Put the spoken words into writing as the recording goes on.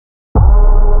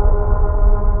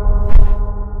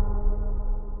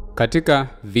Katika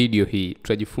video hii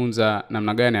tutajifunza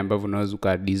namna gani ambavyo unaweza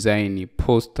kudesign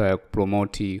poster ya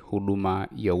kupromoti huduma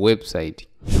ya website.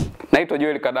 Naitwa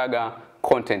Joel Kadaga,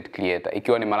 content creator.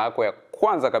 Ikiwa ni mara yako ya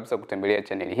kwanza kabisa kutembelea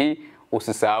channel hii,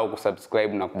 usisahau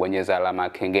kusubscribe na kubonyeza alama ya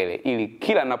kengele ili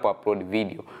kila ninapo upload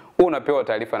video unapewa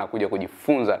taarifa na kuja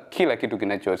kujifunza kila kitu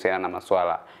kinachohusiana na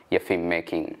masuala ya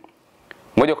filmmaking.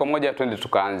 Moja kwa moja twende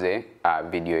tukaanze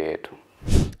video yetu.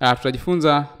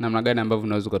 Tutajifunza namna gani ambavyo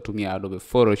unaweza kutumia Adobe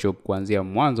Photoshop kuanzia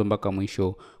mwanzo mpaka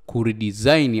mwisho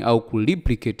kuredesign au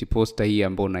kureplicate poster hii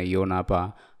ambayo unaiona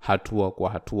hapa hatua kwa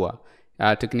hatua.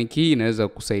 Tekniki hii inaweza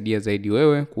kusaidia zaidi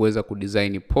wewe kuweza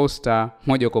kudesign poster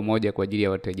moja kwa moja kwa ajili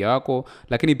ya wateja wako,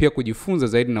 lakini pia kujifunza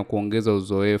zaidi na kuongeza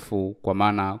uzoefu, kwa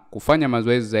maana kufanya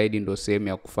mazoezi zaidi ndio sehemu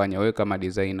ya kufanya wewe kama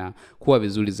designer kuwa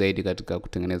vizuri zaidi katika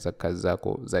kutengeneza kazi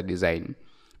zako za design.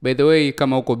 By the way,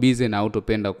 kama uko busy na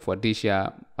utopenda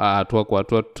kufuatisha hatua kwa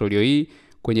hatua tutorial hii,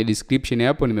 kwenye description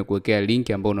hapo nimekuwekea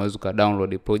link ambayo unaweza ka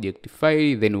download project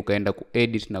file then ukaenda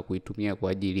kuedit na kuitumia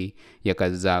kwa ajili ya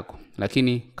kazi zako.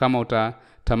 Lakini kama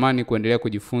utatamani kuendelea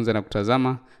kujifunza na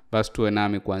kutazama, basi tuwe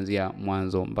nami kuanzia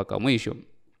mwanzo mpaka mwisho.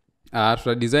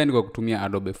 Tutadesign kwa kutumia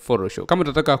Adobe Photoshop. Kama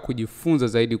utataka kujifunza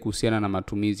zaidi kuhusiana na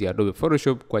matumizi ya Adobe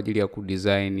Photoshop kwa ajili ya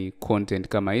kudesign content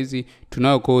kama hizi,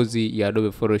 tunayo kozi ya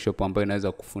Adobe Photoshop ambayo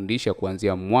inaweza kufundisha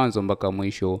kuanzia mwanzo mpaka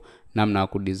mwisho namna ya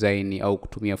kudesign au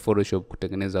kutumia Photoshop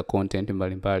kutengeneza content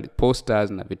mbalimbali,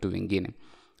 posters na vitu vingine.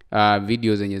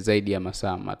 Video zenye zaidi ya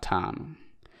masaa 5.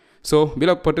 So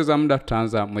bila kupoteza muda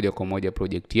tutaanza moja kwa moja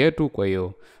project yetu. Kwa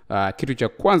hiyo kitu cha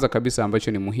kwanza kabisa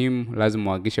ambacho ni muhimu, lazima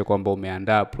uhakikishe kwamba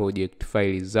umeandaa project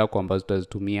files zako ambazo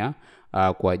utazitumia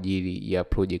kwa ajili ya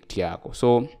project yako.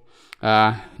 So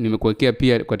nimekuwekea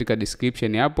pia katika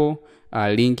description hapo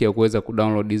link ya kuweza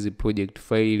kudownload hizi project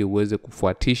file ili uweze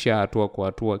kufuatisha hatua kwa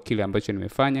hatua kile ambacho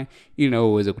nimefanya, ili na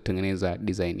wewe uweze kutengeneza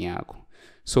design yako.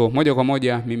 So moja kwa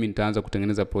moja mimi nitaanza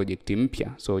kutengeneza project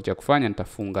mpya. So cha kufanya,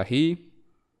 nitafunga hii.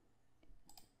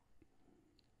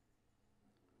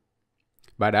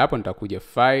 Baada hapo nitakuja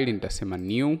file, nitasema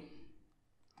new.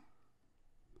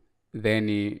 Then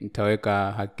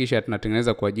nitaweka, hakikisha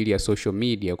tunatengeneza kwa ajili ya social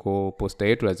media. Kwa poster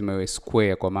yetu lazima iwe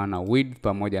square, kwa maana width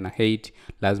pamoja na height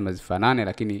lazima zifanane.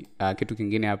 Lakini kitu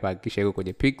kingine hapa, hakikisha iko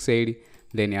kwenye pixel.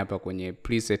 Then hapa kwenye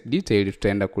preset detail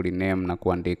tutaenda kuliname na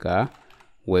kuandika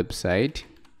website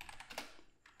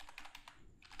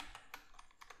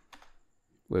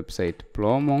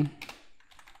promo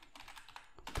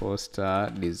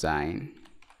poster design.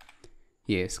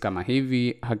 Yes, kama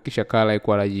hivi. Hakikisha color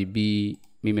iko RGB.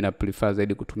 Mimi na prefer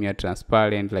zaidi kutumia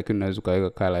transparent, lakini unaweza kuweka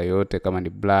color yote kama ni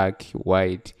black,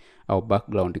 white au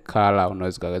background color.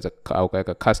 Unaweza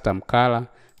kuweka custom color.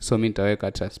 So mimi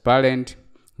nitaweka transparent,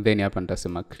 then hapa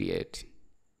nitasema create.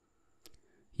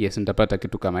 Yes, nitapata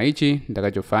kitu kama hichi.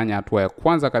 Nitakachofanya, hatua ya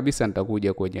kwanza kabisa,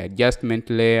 nitakuja kwenye adjustment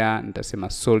layer, nitasema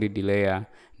solid layer.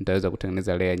 Nitaweza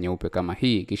kutengeneza layer nyeupe kama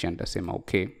hii, kisha nitasema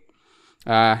okay.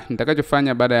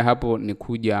 Nitakachofanya baada ya hapo ni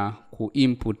kuja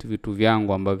kuinput vitu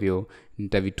vyangu ambavyo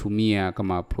nitavitumia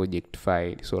kama project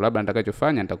file. So labda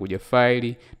nitakachofanya, nitakuja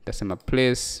file, nitasema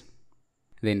place,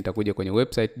 then nitakuja kwenye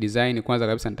website design. Kwanza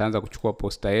kabisa nitaanza kuchukua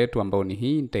poster yetu ambayo ni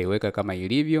hii, nitaiweka kama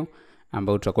ilivyo,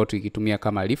 ambayo tutakuwa tukitumia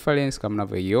kama reference kama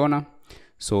unavyoiona.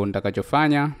 So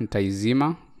nitakachofanya,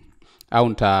 nitaizima au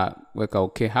nitaweka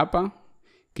okay hapa,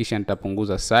 kisha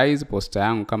nitapunguza size poster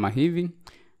yangu kama hivi.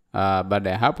 Baada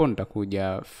ya hapo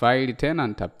nitakuja file tena,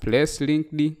 nita place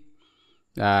linked.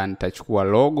 Nitachukua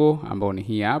logo ambayo ni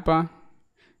hii hapa,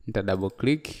 nita double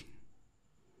click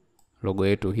logo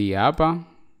yetu hii hapa.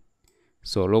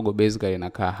 So logo basically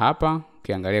inakaa hapa.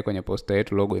 Ukiangalia kwenye poster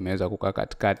yetu logo imeweza kukaa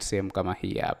katikati sehemu kama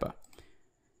hii hapa.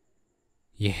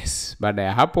 Yes, baada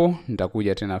ya hapo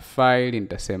nitakuja tena file,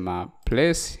 nitasema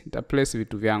place, nita place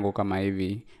vitu vyangu kama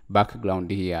hivi,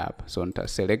 background hii hapa. So nita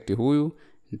select huyu,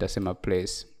 nitasema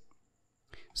place.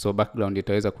 So background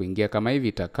itaweza kuingia kama hivi,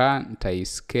 itakaa,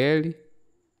 nitaiscale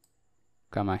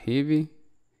kama hivi,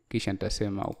 kisha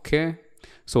nitasema okay.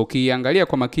 So ukiangalia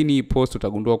kwa makini hii post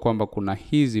utagundua kwamba kuna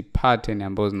hizi pattern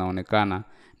ambazo zinaonekana,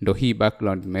 ndo hii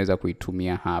background nimeweza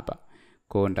kuitumia hapa.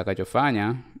 Kwa hiyo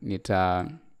nitakachofanya,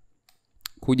 nitakuja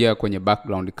kwenye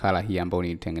background color hii ambayo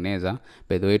nilitengeneza.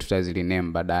 By the way,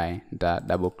 tutazirename baadaye. Nita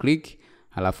double click,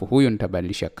 halafu huyo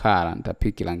nitabadilisha color,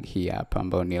 nitapick rangi hii hapa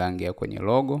ambayo ni rangi ya kwenye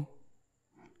logo.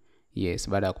 Yes,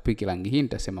 baada ya kupick rangi hii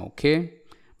nitasema okay.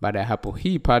 Baada ya hapo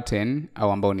hii pattern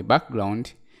au ambao ni background,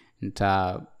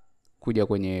 nitakuja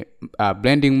kwenye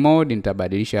blending mode,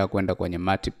 nitabadilisha kwenda kwenye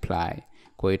multiply.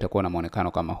 Kwa hiyo itakuwa na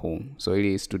muonekano kama huu. So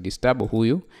ili to disturb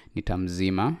huyu,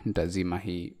 nitazima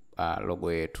hii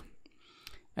logo yetu.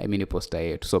 I mean poster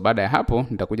yetu. So baada ya hapo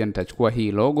nitakuja nitachukua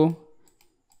hii logo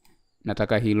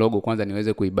nataka hii logo kwanza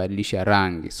niweze kuibadilisha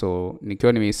rangi. So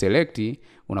nikiwa nimeiselect,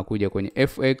 unakuja kwenye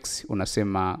FX,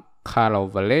 unasema color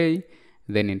overlay,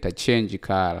 then nita change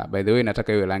color. By the way,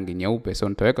 nataka iwe rangi nyeupe, so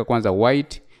nitaweka kwanza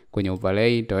white kwenye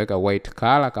overlay, nitaweka white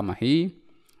color kama hii.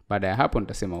 Baada ya hapo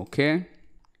nitasema okay.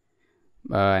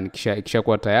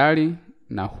 Ikishakuwa tayari,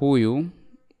 na huyu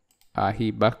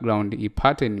hii background, hii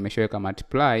pattern nimeshaweka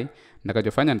multiply.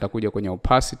 Nitakachofanya nitakuja kwenye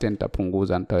opacity,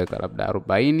 nitapunguza, nitaweka labda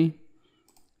 40.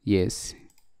 Yes,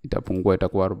 itapungua,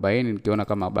 itakuwa 40. Nikiona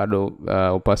kama bado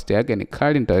opacity yake ni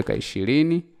kali, nitaweka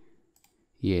 20.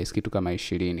 Yes, kitu kama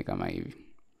 20 kama hivi.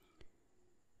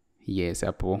 Yes,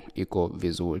 hapo iko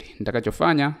vizuri.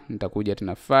 Nitakachofanya nitakuja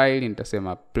tena file,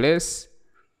 nitasema place,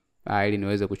 ili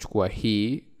niweze kuchukua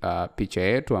hii picha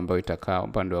yetu ambayo itakaa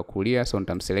upande wa kulia. So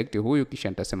nitamselect huyu, kisha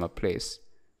nitasema place.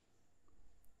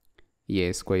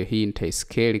 Yes, kwa hiyo hii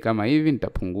nitaiscale kama hivi,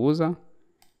 nitapunguza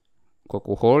kwa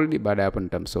kuhold. Baada hapo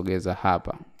nitamsogeza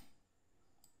hapa,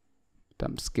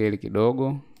 nitamscale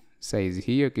kidogo size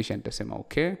hiyo, kisha nitasema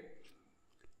okay.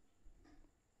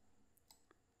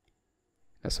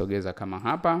 Nasogeza kama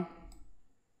hapa.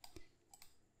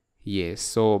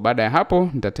 Yes, so baada ya hapo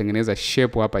nitatengeneza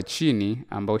shape hapa chini,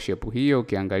 ambayo shape hiyo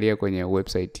ukiangalia kwenye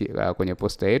website kwenye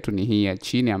poster yetu ni hii ya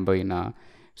chini, ambayo ina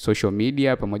social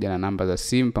media pamoja na namba za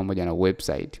simu pamoja na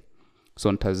website.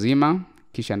 So nitazima,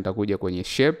 kisha nitakuja kwenye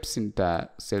shapes, nita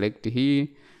select hii,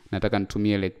 nataka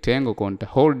nitumie rectangle, kwa nita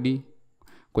hold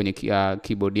kwenye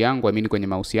keyboard yangu, kwenye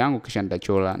mouse yangu, kisha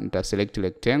nitachora, nita select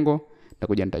rectangle,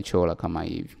 nitakuja nitachora kama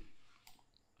hivi.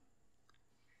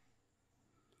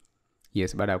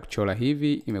 Yes, baada ya kuchora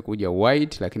hivi imekuja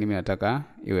white, lakini mimi nataka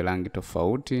iwe rangi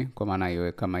tofauti, kwa maana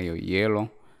iwe kama hiyo yellow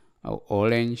au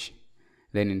orange.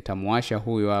 Then nitamwasha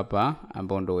huyu hapa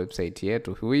ambao ndo website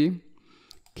yetu huyu.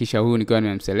 Kisha huyu nikiwa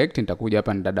nimemselect, nitakuja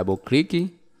hapa nita double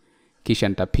click, kisha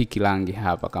nitapiki rangi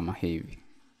hapa kama hivi.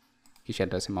 Kisha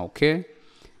nitasema okay.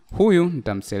 Huyu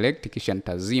nitamselect, kisha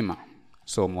nitazima.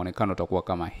 So muonekano utakuwa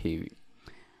kama hivi.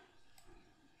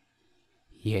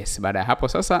 Yes, baada ya hapo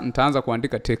sasa nitaanza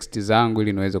kuandika text zangu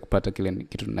ili niweze kupata kile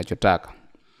kitu ninachotaka.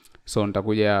 So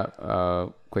nitakuja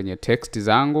kwenye text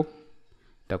zangu,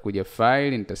 nitakuja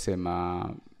file, nitasema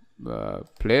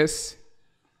place.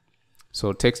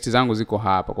 So text zangu ziko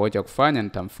hapa. Kwa hiyo cha kufanya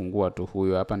nitamfungua tu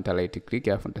huyu hapa, nita right click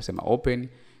alafu nitasema open.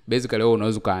 Basically wewe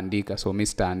unaweza kaandika, so mimi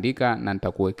sitaandika na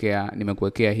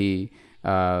nimekuwekea hii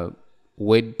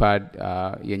wordpad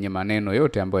yenye maneno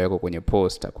yote ambayo yako kwenye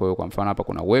poster. Kwa hiyo kwa mfano hapa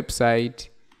kuna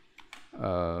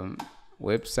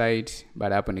website.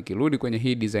 Baada hapo nikirudi kwenye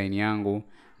hii design yangu,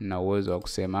 na uwezo wa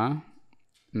kusema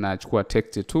nachukua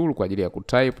text tool kwa ajili ya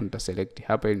kutype, nita select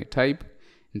hapa ili ni type,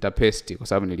 nita paste kwa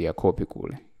sababu nilia copy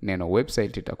kule. Neno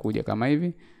website itakuja kama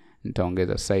hivi,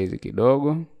 nitaongeza size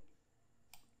kidogo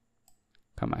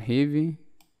kama hivi,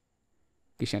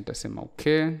 kisha nitasema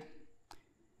okay.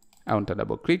 Au nita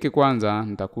double click kwanza,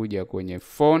 nitakuja kwenye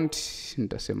font,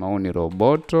 nitasema huu ni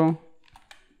Roboto.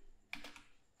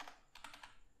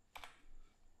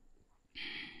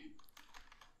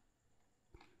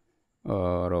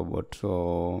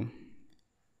 Roboto.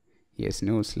 Yes,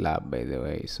 ni slab by the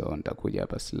way. So nitakuja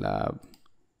hapa slab.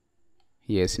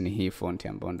 Yes, ni hii font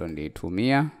ambayo ndo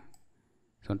nilitumia.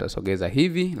 So nitasogeza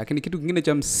hivi, lakini kitu kingine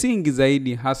cha msingi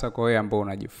zaidi hasa kwa wewe ambao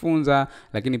unajifunza,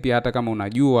 lakini pia hata kama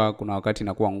unajua kuna wakati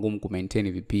inakuwa ngumu ku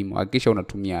maintain vipimo, hakikisha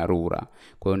unatumia ruler.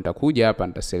 Kwa hiyo nitakuja hapa,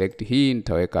 nita select hii,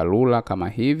 nitaweka ruler kama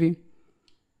hivi.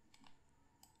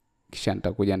 Kisha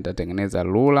nitakuja nitatengeneza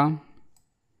ruler,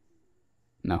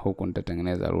 na huku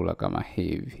nitatengeneza ruler kama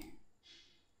hivi.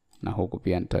 Na huku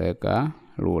pia nitaweka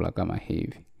ruler kama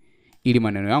hivi. Ili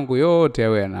maneno yangu yote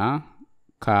yawe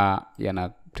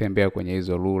yanatembea kwenye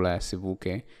hizo ruler,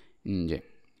 yasivuke nje.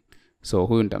 So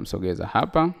huyu nitamsogeza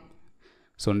hapa.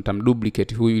 So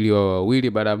nitamduplicate huyu ili wawe wawili.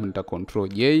 Baada hapo nita control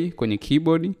J kwenye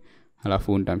keyboard,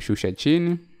 halafu nitamshusha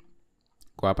chini.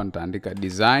 Kwa hapa nitaandika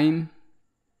design.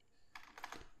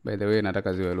 By the way,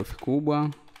 nataka ziwe herufi kubwa.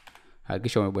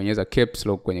 Hakikisha umebonyeza caps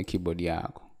lock kwenye keyboard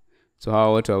yako. So hawa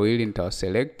wote wawili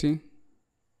nitawaselect.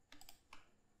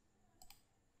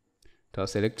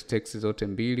 Nitawaselect text zote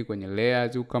mbili kwenye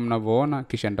layers huko kama mnavyoona,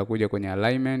 kisha nitakuja kwenye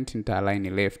alignment, nita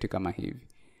align left kama hivi.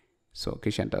 So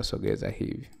kisha nitasogeza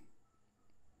hivi.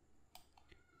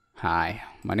 Haya,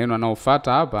 maneno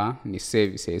yanayofuata hapa ni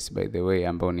services by the way,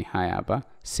 ambao ni haya hapa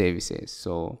services.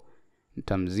 So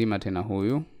nitamzima tena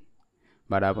huyu.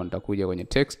 Baada hapo nitakuja kwenye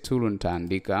text tool,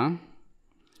 nitaandika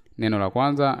neno la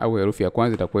kwanza au herufi ya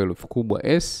kwanza itakuwa herufi kubwa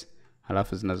S,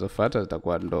 halafu zinazofuata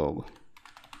zitakuwa ndogo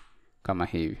kama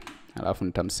hivi. Halafu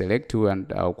nitamselect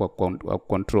au kwa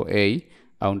control A,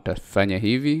 au nitafanya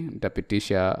hivi,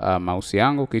 nitapitisha mouse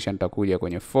yangu, kisha nitakuja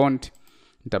kwenye font,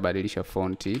 nitabadilisha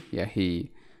fonti ya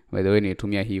hii. By the way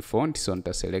nitumia hii font, so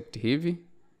nita select hivi.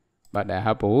 Baada ya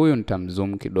hapo huyu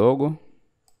nitamzoom kidogo.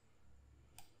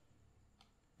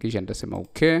 Kisha nitasema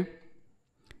okay.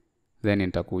 Then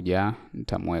nitakuja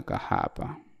nitamweka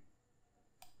hapa.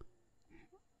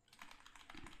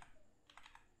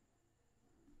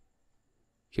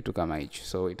 Kitu kama hicho.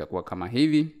 So itakuwa kama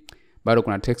hivi. Bado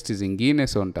kuna text zingine,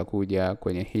 so nitakuja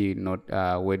kwenye hii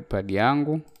WordPad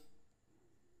yangu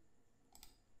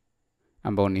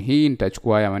ambao ni hii.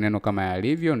 Nitachukua haya maneno kama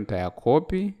yalivyo,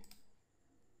 nitayacopy.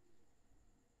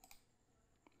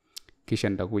 Kisha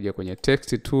nitakuja kwenye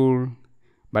text tool.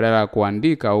 Badala ya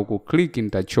kuandika au kuclick,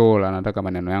 nitachora. Nataka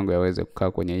maneno yangu yaweze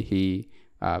kukaa kwenye hii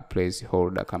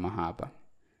placeholder kama hapa.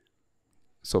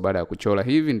 So baada ya kuchora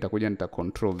hivi, nitakuja nita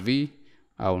control V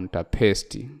au nita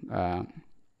paste.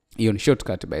 Hiyo ni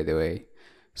shortcut by the way.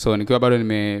 So nikiwa bado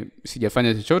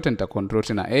sijafanya chochote, nita control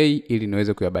tena A ili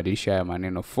niweze kuyabadilisha haya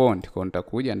maneno font. Kwa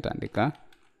nitakuja nitaandika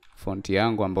font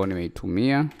yangu ambayo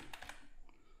nimeitumia,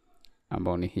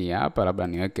 ambao ni hii hapa. Labda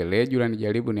niweke regular,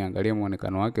 nijaribu niangalie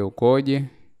muonekano wake ukoje.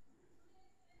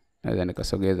 Naweza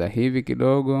nikasogeza hivi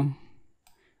kidogo.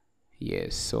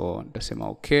 Yes, so nitasema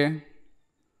okay.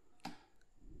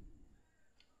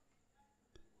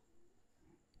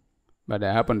 Baada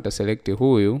ya hapo nitaselect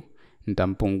huyu,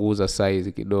 nitampunguza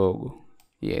size kidogo.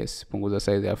 Yes, punguza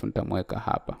size alafu nitamweka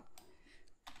hapa.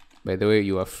 By the way,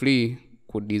 you are free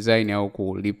kudesign au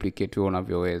kureplicate wewe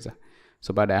unavyoweza.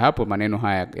 So baada ya hapo maneno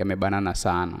haya yamebanana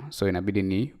sana. So inabidi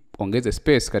ni ongeze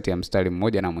space kati ya mstari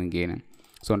mmoja na mwingine.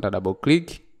 So nita double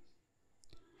click.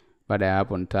 Baada ya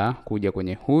hapo nitakuja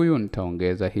kwenye huyu,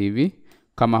 nitaongeza hivi.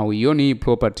 Kama huioni hii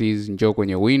properties, njoo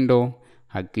kwenye window,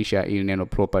 hakikisha ili neno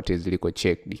properties liko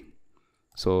checked.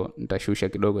 So nitashusha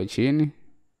kidogo chini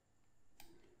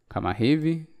kama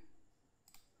hivi.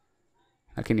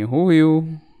 Lakini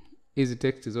huyu, hizi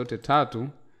text zote tatu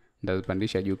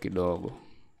nitazipandisha juu kidogo.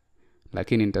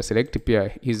 Lakini nitaselect pia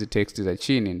hizi text za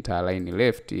chini, nita align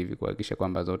left hivi kuhakikisha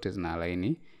kwamba zote zina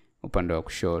align upande wa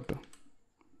kushoto.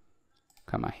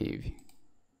 Kama hivi.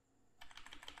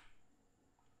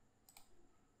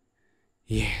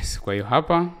 Yes, kwa hiyo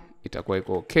hapa itakuwa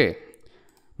iko okay.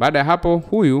 Baada ya hapo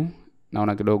huyu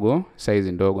naona kidogo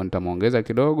size ndogo, nitamuongeza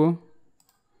kidogo.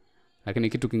 Lakini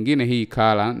kitu kingine, hii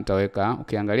color nitaweka,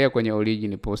 ukiangalia kwenye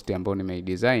origin post ambayo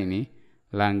nimeidesign,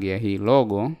 rangi ya hii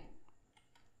logo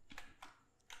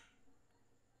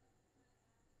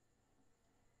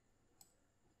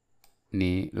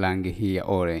ni rangi hii ya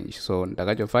orange. So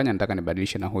nitakachofanya, nataka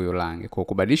nibadilishe na huyo rangi. Kwa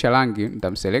kubadilisha rangi,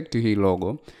 nitamselect hii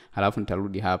logo, halafu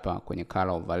nitarudi hapa kwenye color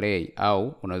overlay,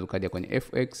 au unaweza kuja kwenye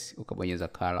FX ukabonyeza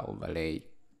color overlay.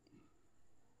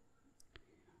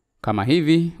 Kama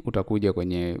hivi, utakuja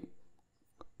kwenye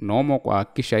normal,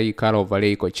 kuhakikisha hii color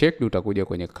overlay iko checked, utakuja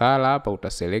kwenye color hapa,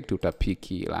 utaselect,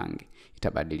 utapiki rangi,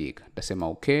 itabadilika. Nitasema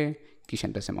okay, kisha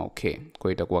nitasema okay. Kwa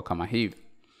hiyo itakuwa kama hivi.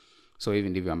 So hivi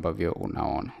ndivyo ambavyo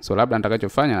unaona. So labda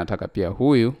nitakachofanya, nataka pia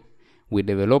huyu, we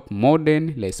develop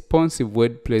modern responsive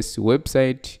WordPress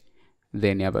website,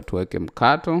 then hapa tuweke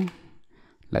mkato.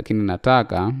 Lakini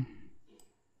nataka,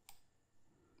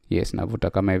 yes, navuta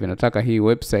kama hivi, nataka hii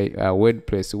website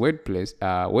WordPress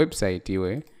website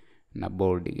iwe na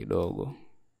bold kidogo,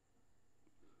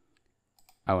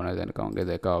 au naweza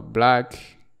nikaongeza ikawa black,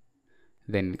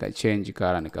 then nika change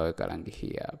color, nikaweka rangi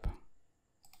hii hapa.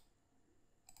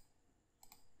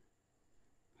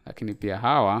 Lakini pia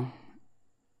hawa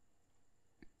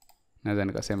naweza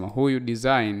nikasema huyu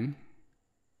design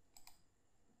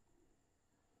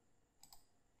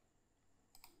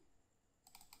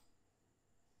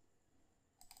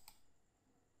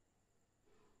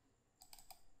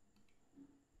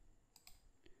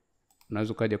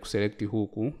unaweza kaja kuselect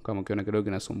huku. Kama ukiona kidogo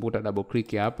inasumbuta, double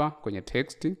click hapa kwenye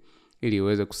text ili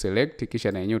uweze kuselect,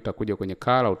 kisha na yenyewe utakuja kwenye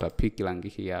color, utapiki rangi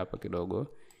hii hapa kidogo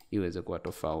iweze kuwa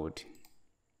tofauti.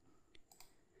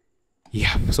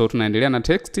 Yeah, so tunaendelea na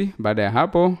text. Baada ya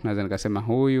hapo naweza nikasema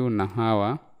huyu na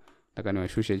hawa nataka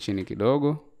niwashushe chini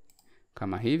kidogo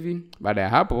kama hivi. Baada ya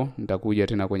hapo nitakuja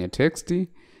tena kwenye text,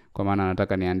 kwa maana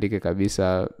nataka niandike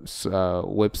kabisa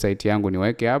website yangu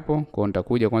niweke hapo. Kwa hiyo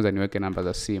nitakuja kwanza niweke namba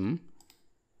za simu.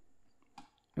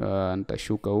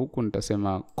 Nitashuka huku,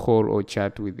 nitasema call or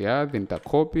chat with the other,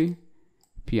 nitacopy.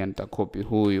 Pia nitacopy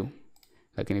huyu,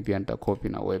 lakini pia nitacopy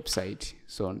na website.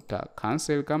 So nita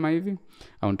cancel kama hivi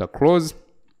au nita close.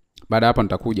 Baada hapo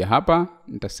nitakuja hapa,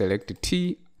 nita select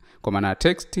T kwa maana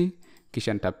text,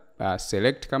 kisha nita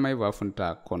select kama hivyo, alafu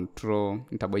nita control,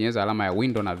 nitabonyeza alama ya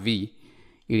window na V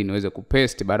ili niweze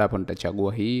kupaste. Baada hapo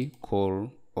nitachagua hii call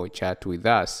or chat with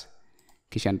us,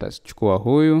 kisha nitachukua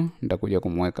huyu, nitakuja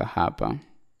kumweka hapa.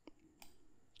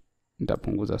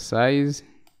 nitapunguza size,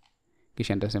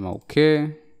 kisha nitasema okay,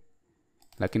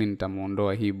 lakini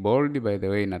nitamuondoa hii bold. By the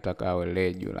way, nataka awe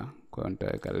regular, kwa hiyo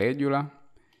nitaweka regular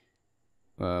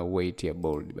weight ya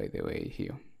bold by the way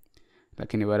hiyo.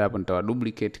 Lakini baada hapo nitawa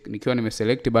duplicate, nikiwa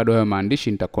nimeselect bado hayo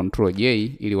maandishi nita control J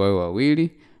ili wawe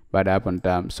wawili. Baada hapo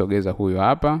nitamsogeza huyo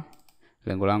hapa.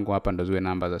 Lengo langu hapa ndo ziwe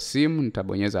namba za simu.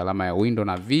 Nitabonyeza alama ya window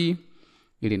na V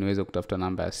ili niweze kutafuta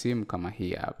namba ya simu kama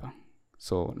hii hapa.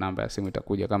 So namba ya simu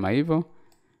itakuja kama hivyo.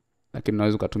 Lakini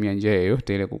unaweza kutumia njia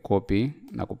yoyote ile kucopy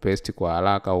na kupaste kwa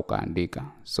haraka au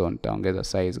kaandika. So nitaongeza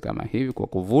size kama hivi kwa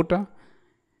kuvuta.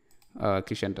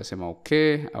 Kisha nitasema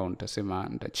okay au nitasema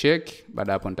nitacheck.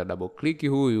 Baada hapo nita double click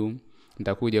huyu,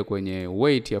 nitakuja kwenye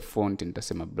weight ya font,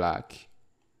 nitasema black,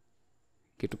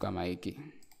 kitu kama hiki.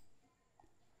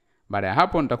 Baada ya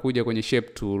hapo nitakuja kwenye shape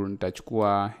tool,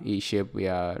 nitachukua hii shape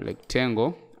ya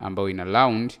rectangle ambayo ina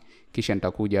round, kisha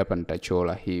nitakuja hapa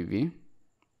nitachora hivi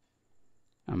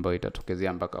ambayo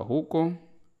itatokezea mpaka huko,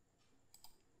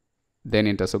 then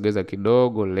nitasogeza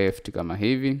kidogo left kama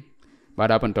hivi.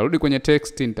 Baada hapo nitarudi kwenye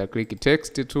text, nita-click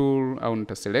text tool au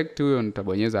nita-select huyo,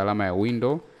 nitabonyeza alama ya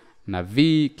window na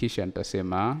V, kisha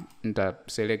nitasema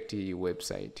nita-select hii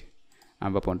website,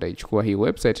 ambapo nitaichukua hii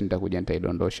website, nitakuja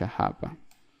nitaidondosha hapa.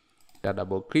 Nita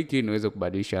double click niweze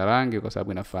kubadilisha rangi kwa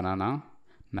sababu inafanana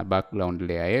na background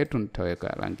layer yetu. Nitaweka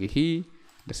rangi hii,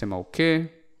 nitasema okay,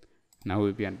 na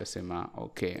huyu pia nitasema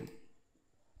okay.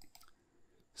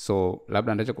 So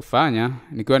labda nitacho kufanya,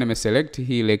 nikiwa nimeselect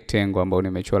hii rectangle ambayo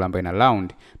nimechora ambayo ina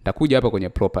round, nitakuja hapa kwenye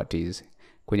properties.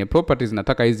 Kwenye properties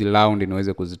nataka hizi round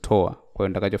niweze kuzitoa. Kwa hiyo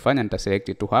nitakachofanya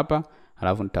nitaselect tu hapa,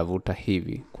 alafu nitavuta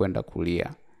hivi kwenda kulia.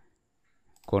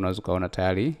 Kwa hiyo unaweza kuona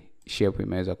tayari shape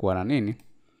imeweza kuwa na nini?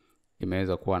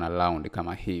 Imeweza kuwa na round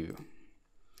kama hivyo.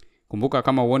 Kumbuka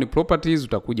kama uone properties,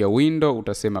 utakuja window,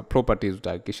 utasema properties,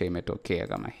 utahakikisha imetokea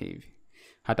kama hivi.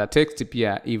 Hata text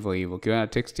pia hivyo hivyo. Ukiona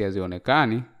text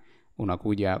hazionekani,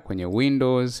 unakuja kwenye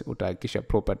Windows, utahakikisha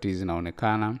properties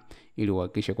zinaonekana ili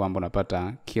uhakikishe kwamba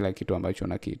unapata kila kitu ambacho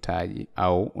unakihitaji,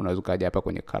 au unaweza kuja hapa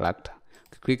kwenye character.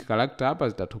 Ukiklik character hapa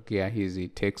zitatokea hizi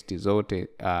text zote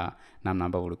namna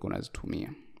ambavyo ulikuwa unazitumia.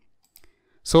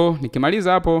 So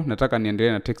nikimaliza hapo nataka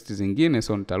niendelee na text zingine,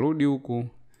 so nitarudi huku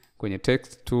kwenye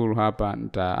text tool hapa,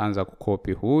 nitaanza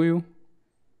kucopy huyu.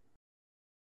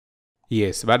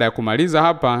 Yes, baada ya kumaliza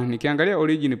hapa, nikiangalia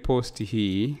origin post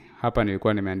hii, hapa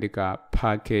nilikuwa nimeandika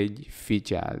package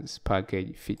features. Kwa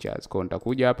hiyo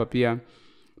nitakuja hapa pia,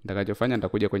 nitakachofanya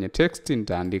nitakuja kwenye text,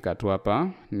 nitaandika tu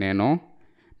hapa neno,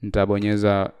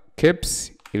 nitabonyeza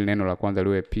caps ili neno la kwanza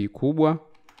liwe P kubwa,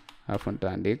 alafu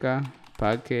nitaandika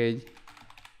package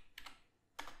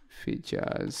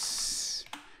features.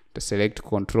 Nita-select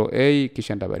Control A,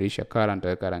 kisha nitabadilisha color,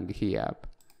 nitaweka rangi hii hapa,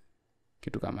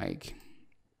 kitu kama hiki.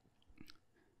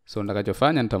 So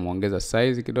nitakachofanya nitamuongeza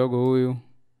size kidogo huyu,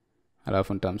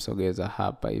 alafu nitamsogeza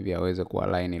hapa hivi aweze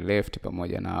kuwa line left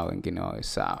pamoja na wengine wawe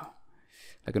sawa.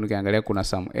 Lakini ukiangalia kuna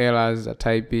some errors za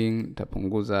typing,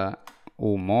 nitapunguza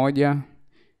huu moja.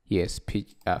 Yes,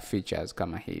 features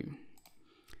kama hivi.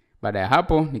 Baada ya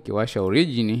hapo nikiwasha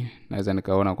origin, naweza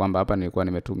nikaona kwamba hapa nilikuwa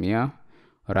nimetumia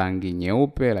rangi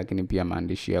nyeupe, lakini pia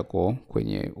maandishi yako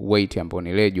kwenye weight ambayo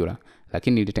ni regular,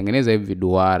 lakini nilitengeneza hivi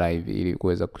duara hivi ili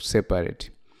kuweza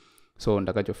kuseparate. So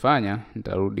nitakachofanya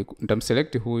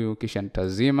nitamselect huyu, kisha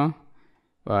nitazima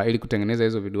ili kutengeneza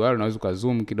hizo viduara. Unaweza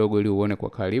kuzoom kidogo ili uone kwa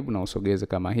karibu na usogeze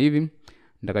kama hivi.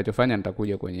 Nitakachofanya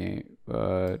nitakuja kwenye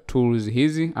tools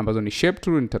hizi ambazo ni shape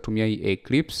tool, nitatumia hii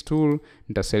eclipse tool,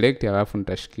 nitaselect alafu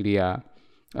nitashikilia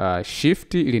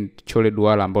shift ili nichole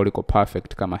duara ambalo liko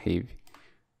perfect kama hivi.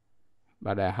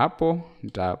 Baada ya hapo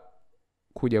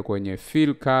nitakuja kwenye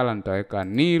fill color, nitaweka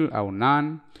nil au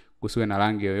none, kusiwe na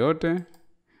rangi yoyote.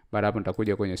 Baada hapo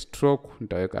nitakuja kwenye stroke,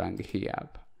 nitaweka rangi hii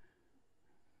hapa,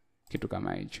 kitu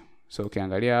kama hicho. So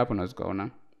ukiangalia hapo unaweza kuona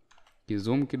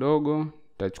kizoom kidogo,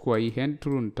 nitachukua hii hand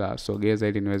tool, nitasogeza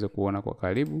ili niweze kuona kwa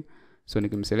karibu. So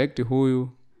nikimselect huyu,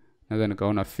 naweza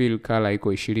nikaona fill color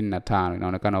iko 25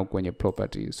 inaonekana huko kwenye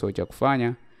properties. So cha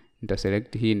kufanya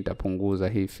nitaselect hii, nitapunguza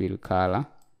hii fill color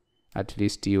at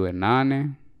least iwe 8.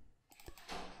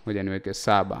 Ngoja niweke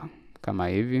 7 kama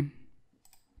hivi.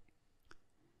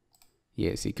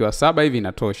 Yes, ikiwa 7 hivi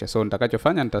inatosha. So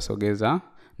nitakachofanya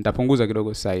nitapunguza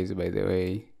kidogo size, by the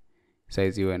way.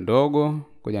 Size iwe ndogo.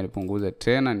 Ngoja nipunguze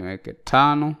tena niweke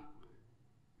 5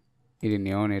 ili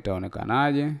nione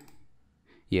itaonekanaje.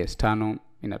 Yes, 5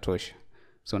 inatosha.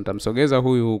 So nitamsogeza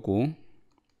huyu huku,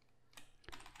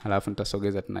 halafu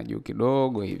nitasogeza tena juu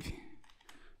kidogo hivi.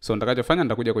 So nitakachofanya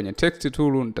nitakuja kwenye text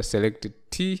tool, nitaselect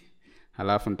T,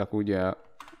 halafu nitakuja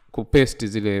kupaste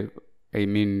zile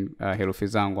herufi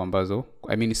zangu ambazo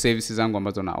services zangu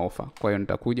ambazo na offer. Kwa hiyo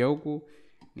nitakuja huku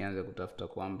nianze kutafuta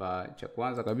kwamba cha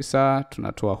kwanza kabisa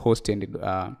tunatoa host and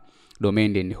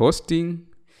domain and hosting.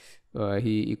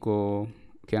 Hii iko,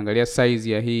 ukiangalia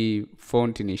size ya hii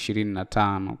font ni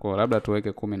 25. Kwa labda tuweke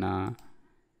 15.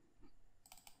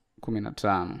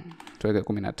 Tuweke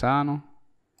 15.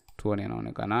 Tuone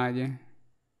inaonekanaje.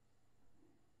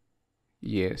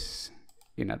 Yes,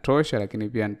 inatosha, lakini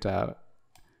pia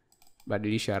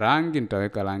nitabadilisha rangi,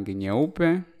 nitaweka rangi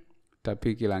nyeupe,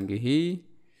 tapiki rangi hii,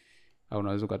 au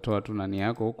unaweza kutoa tu nani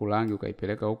yako huku rangi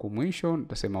ukaipeleka huku mwisho,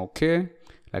 nitasema okay,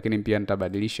 lakini pia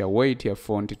nitabadilisha weight ya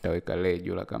font, nitaweka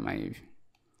regular kama hivi.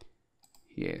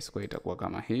 Yes, kwa itakuwa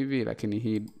kama hivi, lakini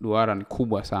hii duara ni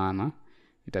kubwa sana,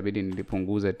 itabidi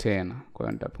nilipunguze tena. Kwa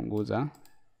hiyo nitapunguza.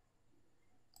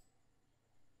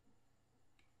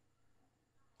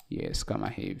 Yes, kama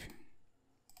hivi.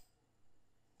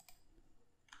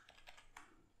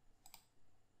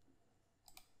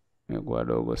 Imekuwa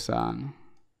dogo sana.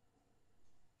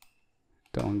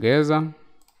 Taongeza.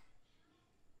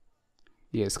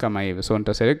 Yes, kama hivi. So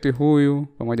nitaselect huyu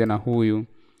pamoja na huyu,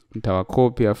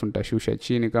 nitawacopy afu nitashusha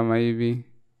chini kama hivi.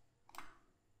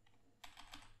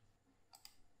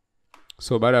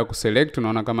 So baada ya kuselect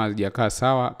unaona kama hazijakaa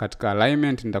sawa katika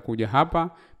alignment, nitakuja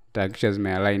hapa, nitahakikisha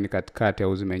zimealign katikati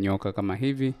au zimenyoka kama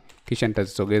hivi, kisha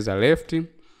nitazisogeza left.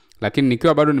 Lakini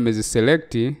nikiwa bado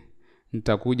nimeziselect,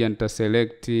 nitakuja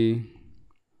nitaselect,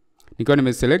 nikiwa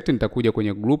nimeselect nitakuja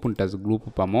kwenye group,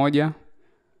 nitazigroup pamoja.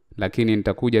 Lakini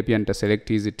nitakuja pia nitaselect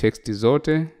hizi text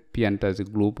zote, pia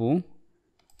nitazigroup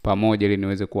pamoja ili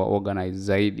niweze kuwa organize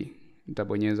zaidi.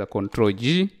 Nitabonyeza Ctrl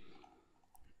G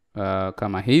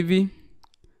kama hivi.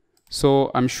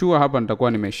 So I'm sure hapa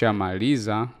nitakuwa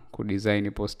nimeshamaliza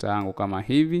kudesign poster yangu kama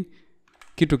hivi.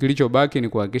 Kitu kilichobaki ni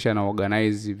kuhakikisha na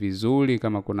organize vizuri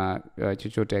kama kuna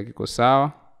chochote hakiko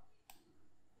sawa.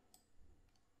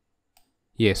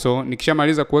 So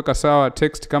nikishamaliza kuweka sawa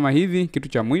text kama hivi, kitu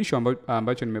cha mwisho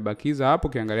ambacho nimebakiza hapo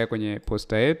kiangalia kwenye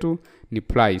poster yetu ni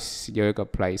price. Sijaweka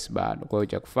price bado. Kwa hiyo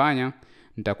cha kufanya,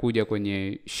 nitakuja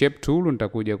kwenye shape tool,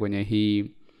 nitakuja kwenye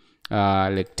hii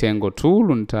rectangle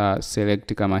tool, nita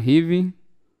select kama hivi,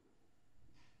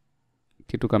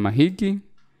 kitu kama hiki.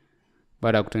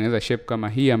 Baada ya kutengeneza shape kama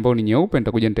hii ambayo ni nyeupe,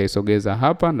 nitakuja nitaisogeza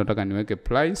hapa. Nataka niweke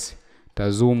price,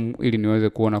 tazoom ili niweze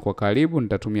kuona kwa karibu.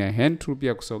 Nitatumia hand tool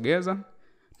pia kusogeza.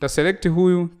 Nita select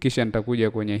huyu, kisha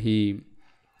nitakuja kwenye hii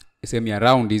sehemu ya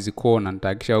round hizi corner,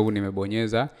 nitahakisha huku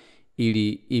nimebonyeza ili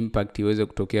impact iweze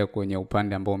kutokea kwenye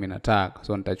upande ambao mimi nataka.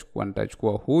 So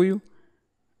nitachukua huyu,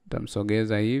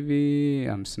 nitamsogeza hivi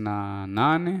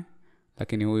 58,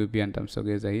 lakini huyu pia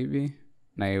nitamsogeza hivi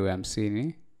na iwe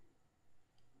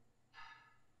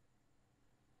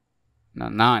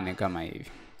 58 kama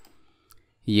hivi.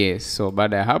 Yes, so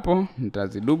baada ya hapo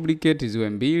nitaziduplicate ziwe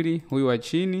mbili. Huyu wa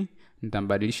chini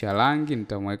nitambadilisha rangi,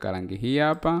 nitamweka rangi hii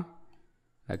hapa,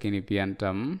 lakini pia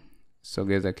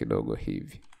nitamsogeza kidogo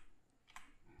hivi.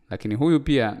 Lakini huyu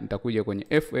pia nitakuja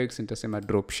kwenye FX, nitasema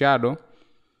drop shadow.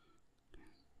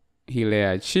 Hii layer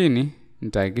ya chini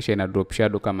nitahakikisha ina drop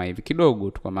shadow kama hivi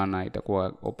kidogo tu, kwa maana itakuwa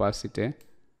opacity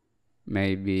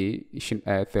maybe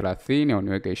 30 au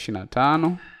niweke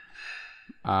 25.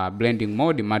 Blending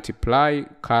mode multiply,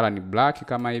 color ni black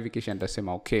kama hivi, kisha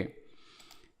nitasema okay.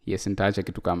 Yes, nitaacha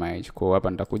kitu kama hicho. Kwa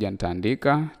hapa nitakuja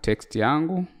nitaandika text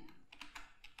yangu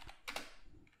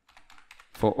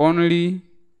for only,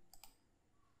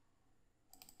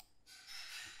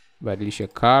 badilisha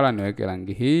color niweke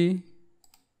rangi hii,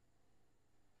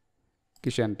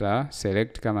 kisha nita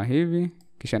select kama hivi,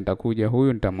 kisha nitakuja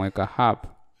huyu nitamweka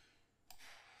hapa.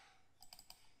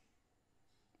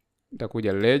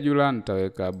 Nitakuja regular,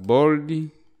 nitaweka bold,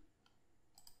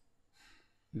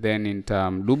 then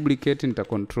nitamduplicate, nita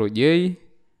Ctrl J,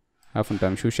 alafu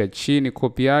nitamshusha chini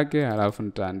copy yake, alafu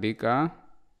nitaandika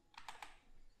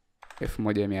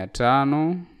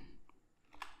 1500,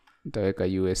 nitaweka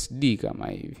USD kama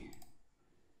hivi.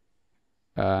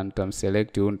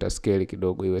 Nitamselect huyu, nitascale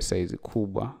kidogo iwe size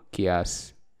kubwa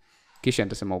kiasi, kisha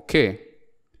nitasema okay.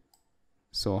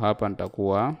 So hapa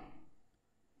nitakuwa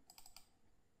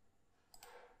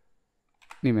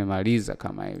nimemaliza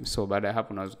kama hivi. So baada ya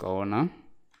hapo unaweza kuona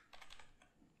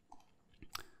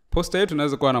poster yetu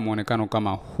inaweza kuwa na muonekano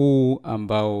kama huu,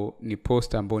 ambao ni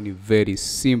poster ambao ni very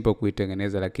simple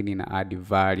kuitengeneza, lakini ina add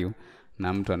value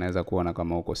na mtu anaweza kuona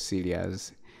kama uko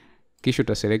serious. Kisha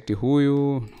utaselect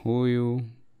huyu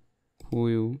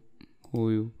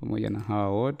pamoja na hawa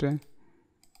wote,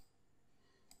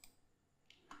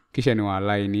 kisha ni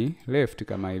align left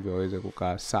kama hivi waweze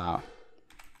kukaa sawa,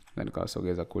 na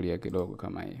nikawasogeza kulia kidogo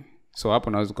kama hivi. So hapo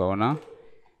unaweza kuona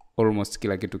almost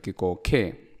kila kitu kiko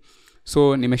okay.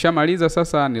 So nimeshamaliza,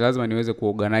 sasa ni lazima niweze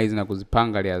kuorganize na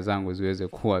kuzipanga layer zangu ziweze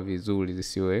kuwa vizuri,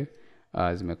 zisiwe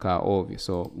zimekaa ovyo.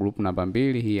 So group namba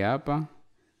 2 hii hapa,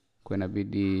 kwa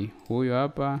inabidi huyo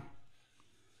hapa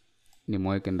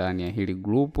nimweke ndani ya hili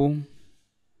group.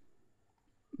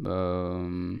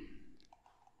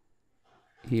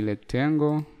 Hii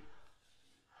rectangle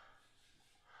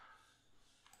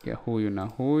ya huyu na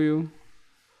huyu,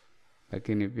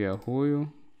 lakini pia huyu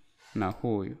na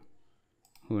huyu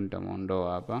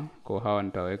nitamuondoa hapa. Kwa hawa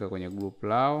nitaweka kwenye group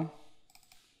lao.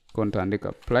 Kwa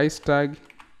nitaandika price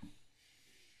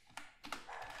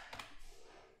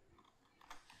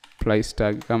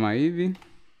tag kama hivi.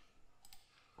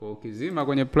 Kwa ukizima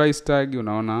kwenye price tag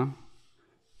unaona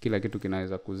kila kitu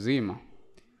kinaweza kuzima.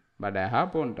 Baada ya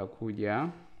hapo nitakuja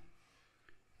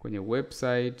kwenye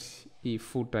website, hii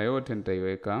footer yote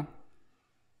nitaiweka.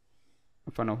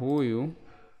 Mfano huyu,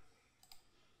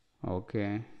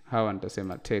 okay, hawa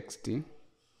nitasema text.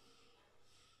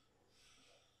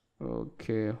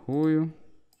 Okay, huyu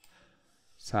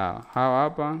sawa. Hawa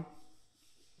hapa,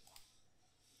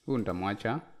 huyu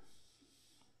nitamwacha.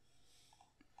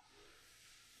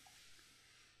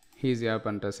 Hizi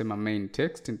hapa nitasema main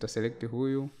text, nitaselect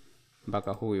huyu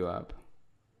mpaka huyu hapa.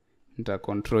 Nita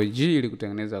control G ili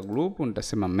kutengeneza group,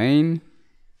 nitasema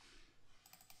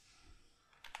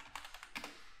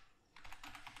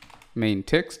main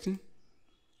text.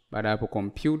 Baada hapo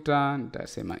computer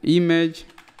nitasema image,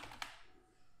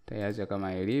 nitaiacha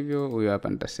kama ilivyo. Huyu hapa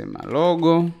nitasema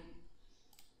logo.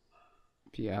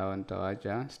 Pia hawa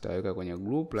nitawaacha, sitaweka kwenye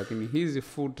group, lakini hizi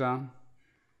footer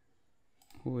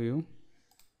huyu,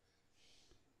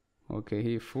 okay,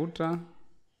 hii footer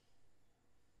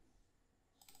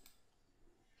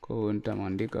kwa hiyo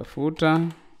nitamwandika footer.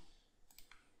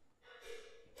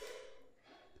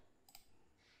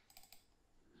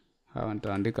 Hawa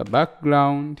nitaandika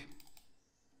background.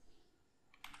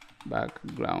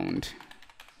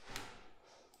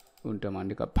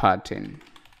 Nitamwandika pattern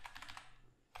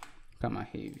kama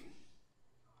hivi.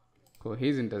 Kwa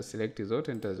hizi nitaselect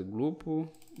zote, nitazigroup,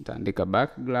 nitaandika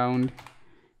background,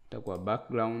 itakuwa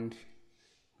background.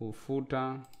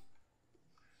 Footer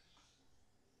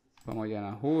pamoja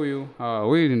na huyu, hawa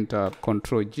wawili nita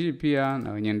control G pia,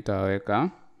 na wenyewe nitaweka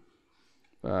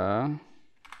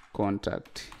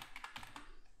contact.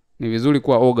 Ni vizuri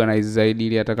kuwa organize zaidi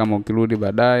ili hata kama ukirudi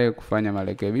baadaye kufanya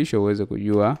marekebisho uweze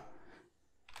kujua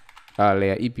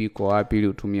layer ipi iko wapi ili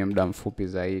utumie muda mfupi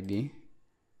zaidi.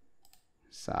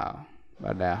 Sawa.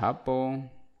 Baada ya hapo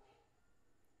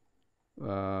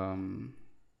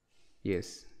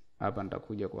yes, hapa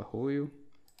nitakuja kwa huyu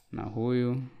na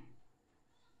huyu,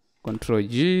 control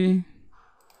G,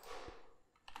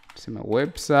 tuseme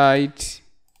website,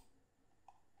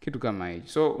 kitu kama hicho.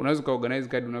 So unaweza kuorganize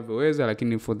kadri unavyoweza,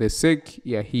 lakini for the sake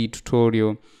ya hii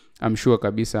tutorial I'm sure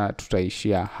kabisa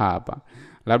tutaishia hapa.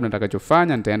 Labda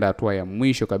nitakachofanya nitaenda hatua ya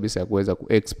mwisho kabisa ya kuweza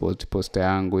kuexport poster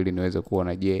yangu ili niweze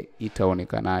kuona je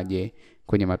itaonekanaje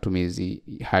kwenye matumizi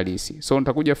halisi. So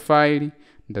nitakuja file,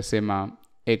 nitasema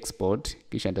export,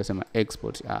 kisha nitasema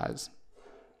export as.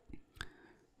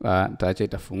 Nitaacha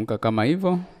itafunguka kama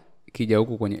hivyo. Ikija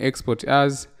huku kwenye export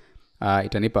as,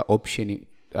 itanipa option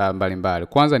mbalimbali.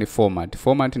 Kwanza ni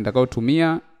format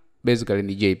nitakayotumia basically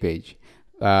ni JPEG.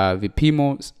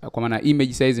 Vipimo kwa maana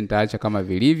image size nitaacha kama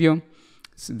vilivyo.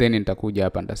 Then nitakuja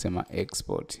hapa nitasema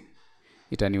export.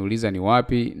 Itaniuliza ni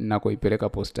wapi ninakoipeleka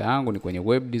poster yangu, ni kwenye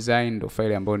web design, ndio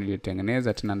file ambayo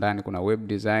nilitengeneza. Tena ndani kuna web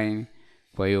design,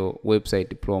 kwa hiyo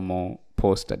website promo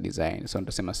poster design. So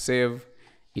nitasema save,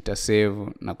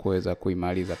 itasave na kuweza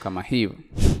kuimaliza kama hivyo.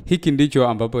 Hiki ndicho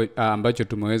ambacho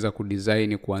tumeweza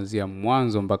kudesign kuanzia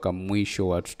mwanzo mpaka mwisho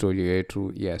wa tutorial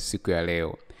yetu ya siku ya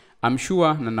leo. I'm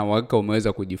sure na nawaka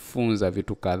umeweza kujifunza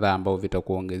vitu kadhaa ambao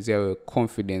vitakuongezea wewe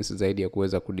confidence zaidi ya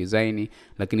kuweza kudesign,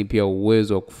 lakini pia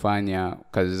uwezo wa kufanya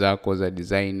kazi zako za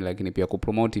design, lakini pia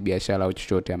kupromote biashara au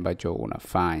chochote ambacho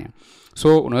unafanya.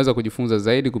 So unaweza kujifunza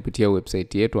zaidi kupitia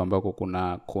website yetu ambako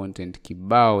kuna content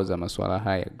kibao za masuala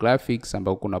haya graphics,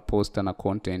 ambako kuna poster na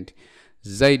content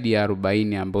zaidi ya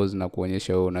 40 ambazo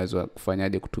zinakuonyesha wewe unaweza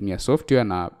kufanyaje kutumia software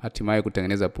na hatimaye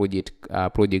kutengeneza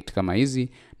project kama hizi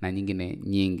na nyingine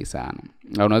nyingi sana.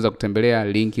 Na unaweza kutembelea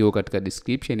link hiyo katika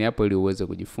description hapo ili uweze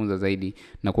kujifunza zaidi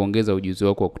na kuongeza ujuzi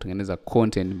wako wa kutengeneza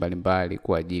content mbalimbali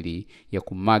kwa ajili ya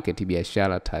kumarket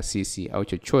biashara, taasisi au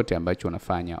chochote ambacho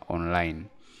unafanya online.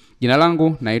 Jina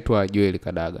langu naitwa Joel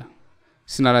Kadaga.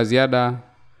 Sina la ziada.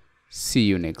 See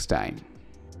you next time.